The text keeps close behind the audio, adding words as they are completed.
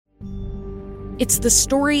It's the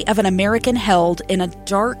story of an American held in a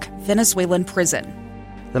dark Venezuelan prison.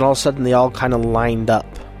 Then all of a sudden they all kind of lined up.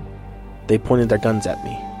 They pointed their guns at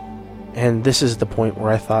me. And this is the point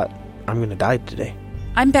where I thought, I'm going to die today.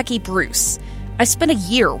 I'm Becky Bruce. I spent a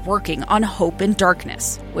year working on Hope in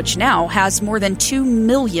Darkness, which now has more than 2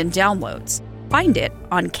 million downloads. Find it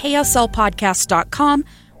on kslpodcast.com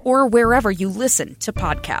or wherever you listen to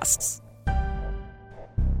podcasts.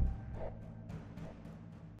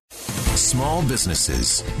 Small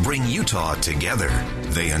businesses bring Utah together.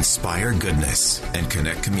 They inspire goodness and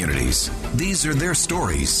connect communities. These are their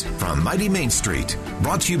stories from Mighty Main Street,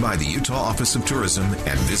 brought to you by the Utah Office of Tourism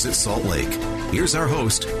and Visit Salt Lake. Here's our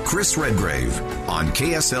host, Chris Redgrave, on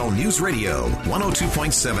KSL News Radio,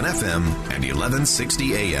 102.7 FM and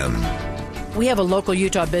 1160 AM. We have a local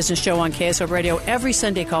Utah business show on KSL Radio every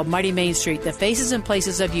Sunday called Mighty Main Street, the faces and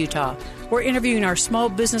places of Utah. We're interviewing our small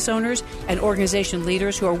business owners and organization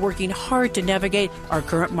leaders who are working hard to navigate our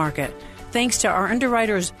current market. Thanks to our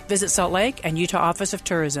underwriters, Visit Salt Lake and Utah Office of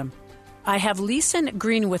Tourism. I have Leeson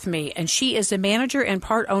Green with me, and she is the manager and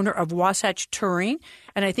part owner of Wasatch Touring,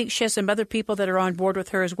 and I think she has some other people that are on board with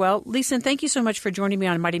her as well. Leeson, thank you so much for joining me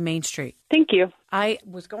on Mighty Main Street. Thank you. I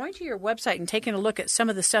was going to your website and taking a look at some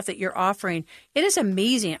of the stuff that you're offering. It is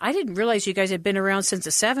amazing. I didn't realize you guys had been around since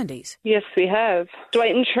the 70s. Yes, we have.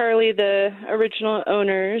 Dwight and Charlie, the original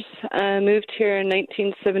owners, moved here in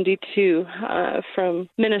 1972 from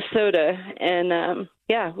Minnesota, and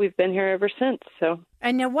we've been here ever since. So.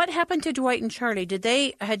 And now, what happened to Dwight and Charlie? Did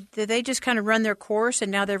they just kind of run their course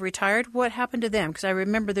and now they're retired? What happened to them? Because I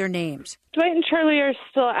remember their names. Dwight and Charlie are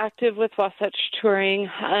still active with Wasatch Touring.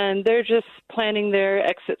 They're just planning their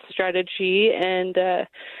exit strategy, and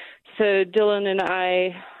so Dylan and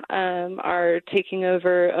I are taking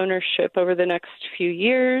over ownership over the next few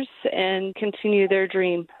years and continue their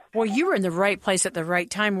dream. Well, you were in the right place at the right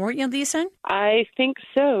time, weren't you, Leeson? I think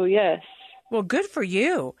so, yes. Well, good for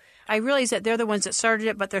you. I realize that they're the ones that started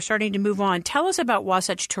it, but they're starting to move on. Tell us about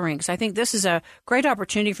Wasatch Touring, because I think this is a great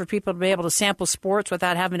opportunity for people to be able to sample sports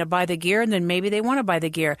without having to buy the gear, and then maybe they want to buy the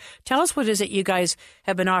gear. Tell us what is it you guys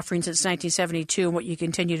have been offering since 1972 and what you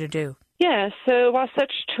continue to do. Yeah, so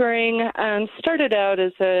Wasatch Touring started out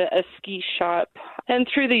as a ski shop, and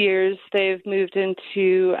through the years they've moved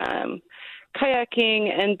into kayaking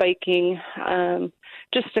and biking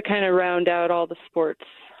just to kind of round out all the sports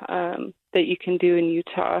that you can do in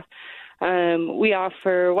Utah. We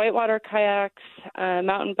offer whitewater kayaks,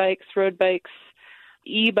 mountain bikes, road bikes,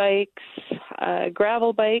 e-bikes,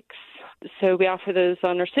 gravel bikes. So we offer those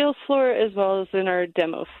on our sales floor as well as in our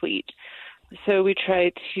demo fleet. So we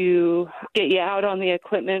try to get you out on the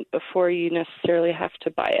equipment before you necessarily have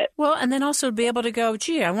to buy it. Well, and then also be able to go,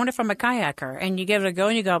 gee, I wonder if I'm a kayaker. And you give it a go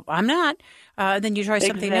and you go, I'm not. Then you try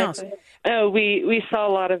something else. Oh, we saw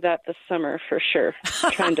a lot of that this summer for sure,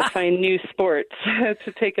 trying to find new sports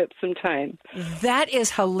to take up some time. That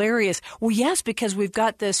is hilarious. Well, yes, because we've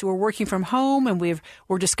got this, we're working from home and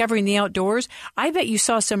we're discovering the outdoors. I bet you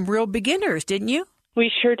saw some real beginners, didn't you? We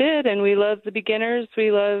sure did, and we love the beginners.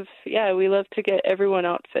 We love to get everyone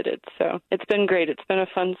outfitted. So it's been great. It's been a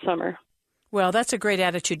fun summer. Well, that's a great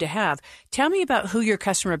attitude to have. Tell me about who your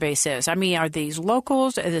customer base is. I mean, are these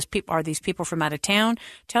locals? Are these people from out of town?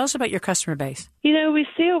 Tell us about your customer base. You know, we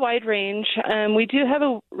see a wide range. We do have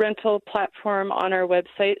a rental platform on our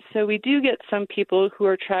website, so we do get some people who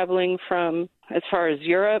are traveling from as far as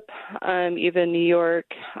Europe, even New York,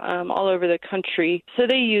 all over the country. So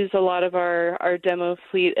they use a lot of our demo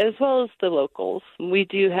fleet as well as the locals. We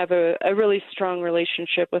do have a really strong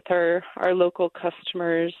relationship with our local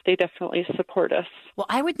customers. They definitely support us. Well,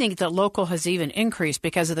 I would think that local has even increased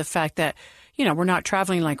because of the fact that, you know, we're not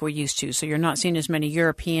traveling like we used to. So you're not seeing as many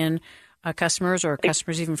European customers or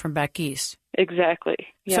customers even from back east. Exactly.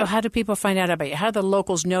 Yeah. So how do people find out about you? How do the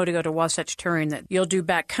locals know to go to Wasatch Touring, that you'll do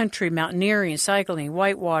backcountry, mountaineering, cycling,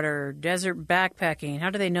 whitewater, desert backpacking?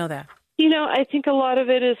 How do they know that? You know, I think a lot of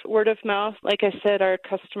it is word of mouth. Like I said, our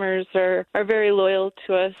customers are very loyal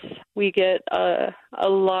to us. We get a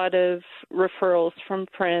lot of referrals from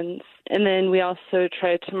friends. And then we also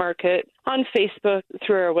try to market on Facebook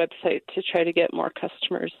through our website to try to get more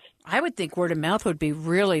customers. I would think word of mouth would be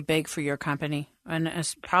really big for your company, and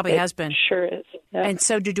it probably has been. Sure is. Yeah. And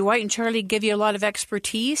so do Dwight and Charlie give you a lot of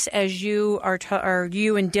expertise as you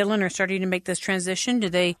you and Dylan are starting to make this transition? Do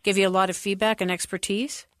they give you a lot of feedback and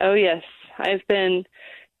expertise? Oh, yes. I've been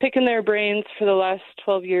picking their brains for the last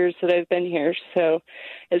 12 years that I've been here, so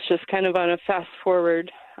it's just kind of on a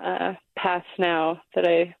fast-forward path now that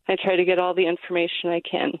I try to get all the information I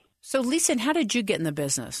can. So, Leeson, how did you get in the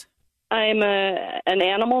business? I'm an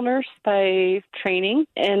animal nurse by training,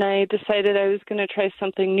 and I decided I was going to try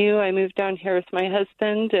something new. I moved down here with my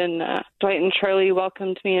husband, and Dwight and Charlie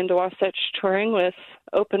welcomed me into Wasatch Touring with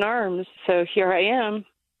open arms. So here I am.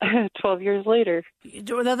 12 years later.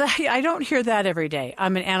 I don't hear that every day.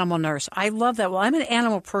 I'm an animal nurse. I love that. Well, I'm an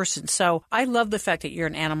animal person, so I love the fact that you're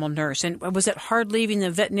an animal nurse. And was it hard leaving the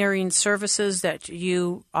veterinarian services that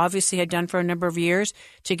you obviously had done for a number of years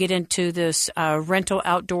to get into this rental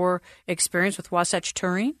outdoor experience with Wasatch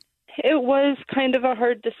Touring? It was kind of a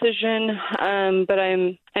hard decision, but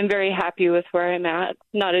I'm very happy with where I'm at.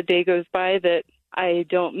 Not a day goes by that I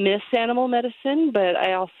don't miss animal medicine, but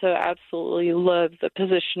I also absolutely love the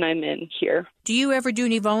position I'm in here. Do you ever do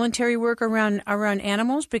any voluntary work around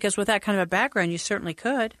animals? Because with that kind of a background, you certainly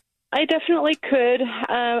could. I definitely could.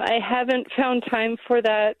 I haven't found time for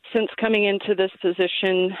that since coming into this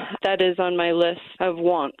position. That is on my list of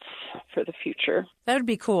wants for the future. That would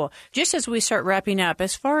be cool. Just as we start wrapping up,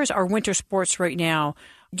 as far as our winter sports right now,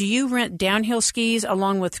 do you rent downhill skis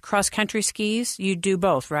along with cross-country skis? You do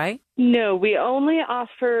both, right? No, we only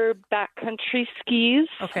offer backcountry skis.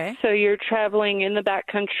 Okay. So you're traveling in the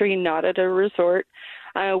backcountry, not at a resort.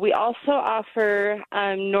 We also offer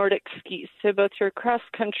Nordic skis, so both your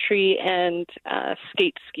cross-country and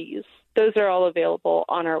skate skis. Those are all available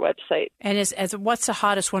on our website. And what's the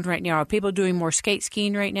hottest one right now? Are people doing more skate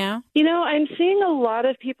skiing right now? You know, I'm seeing a lot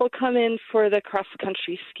of people come in for the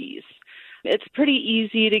cross-country skis. It's pretty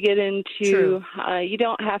easy to get into. You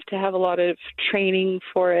don't have to have a lot of training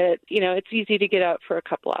for it. You know, it's easy to get out for a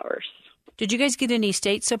couple hours. Did you guys get any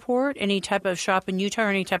state support, any type of shop in Utah or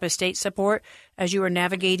any type of state support as you were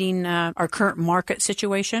navigating our current market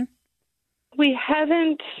situation? We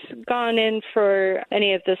haven't gone in for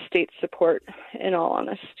any of the state support, in all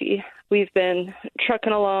honesty. We've been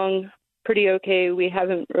trucking along pretty okay. We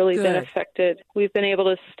haven't really been affected. We've been able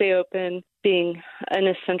to stay open, being an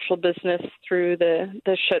essential business through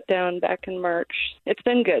the shutdown back in March. It's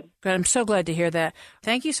been good. Good. I'm so glad to hear that.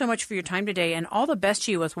 Thank you so much for your time today, and all the best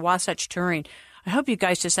to you with Wasatch Touring. I hope you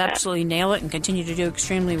guys just absolutely nail it and continue to do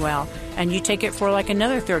extremely well, and you take it for like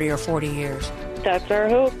another 30 or 40 years. That's our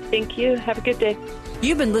hope. Thank you. Have a good day.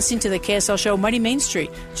 You've been listening to the KSL show, Mighty Main Street.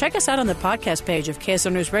 Check us out on the podcast page of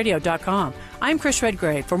KSLNewsRadio.com. I'm Chris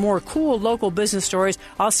Redgrave. For more cool local business stories,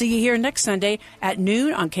 I'll see you here next Sunday at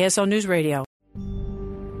noon on KSL News Radio.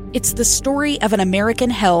 It's the story of an American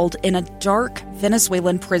held in a dark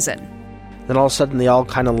Venezuelan prison. Then all of a sudden they all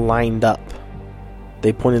kind of lined up.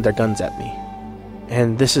 They pointed their guns at me.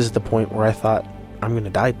 And this is the point where I thought, I'm going to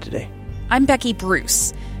die today. I'm Becky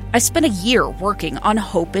Bruce. I spent a year working on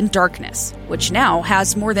Hope in Darkness, which now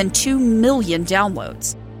has more than 2 million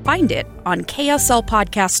downloads. Find it on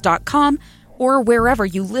KSLpodcast.com or wherever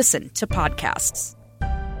you listen to podcasts.